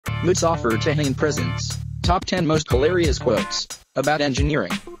Musafir Tuhin presents Top 10 Most Hilarious Quotes About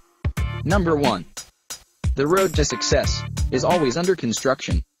Engineering. Number 1. The road to success is always under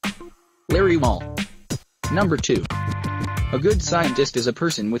construction. Larry Wall. Number 2. A good scientist is a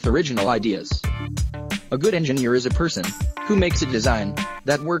person with original ideas. A good engineer is a person who makes a design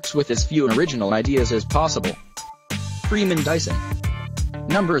that works with as few original ideas as possible. Freeman Dyson.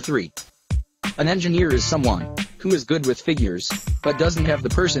 Number 3. An engineer is someone who is good with figures, but doesn't have the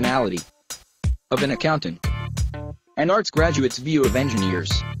personality of an accountant. An arts graduate's view of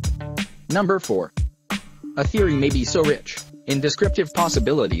engineers. Number 4. A theory may be so rich in descriptive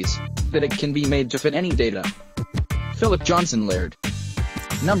possibilities that it can be made to fit any data. Philip Johnson Laird.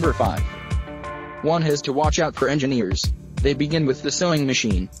 Number 5. One has to watch out for engineers. They begin with the sewing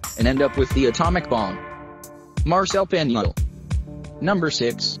machine and end up with the atomic bomb. Marcel Pagnol. Number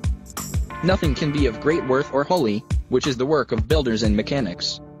 6. Nothing can be of great worth or holy, which is the work of builders and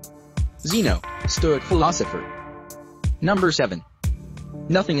mechanics. Zeno, Stoic philosopher. Number 7.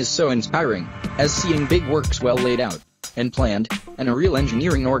 Nothing is so inspiring as seeing big works well laid out and planned, and a real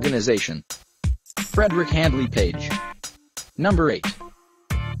engineering organization. Frederick Handley Page. Number 8.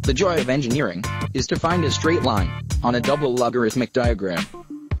 The joy of engineering is to find a straight line on a double logarithmic diagram.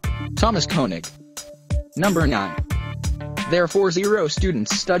 Thomas Koenig. Number 9. Therefore zero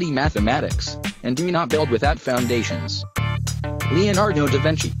students study mathematics and do not build without foundations. Leonardo da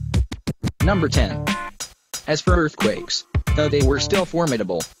Vinci. Number 10. As for earthquakes, though they were still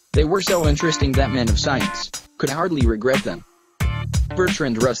formidable, they were so interesting that men of science could hardly regret them.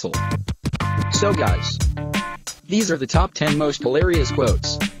 Bertrand Russell. So guys, these are the top 10 most hilarious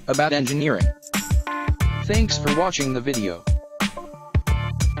quotes about engineering. Thanks for watching the video.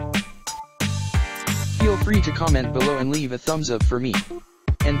 Feel free to comment below and leave a thumbs up for me.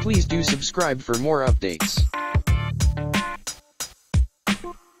 And please do subscribe for more updates.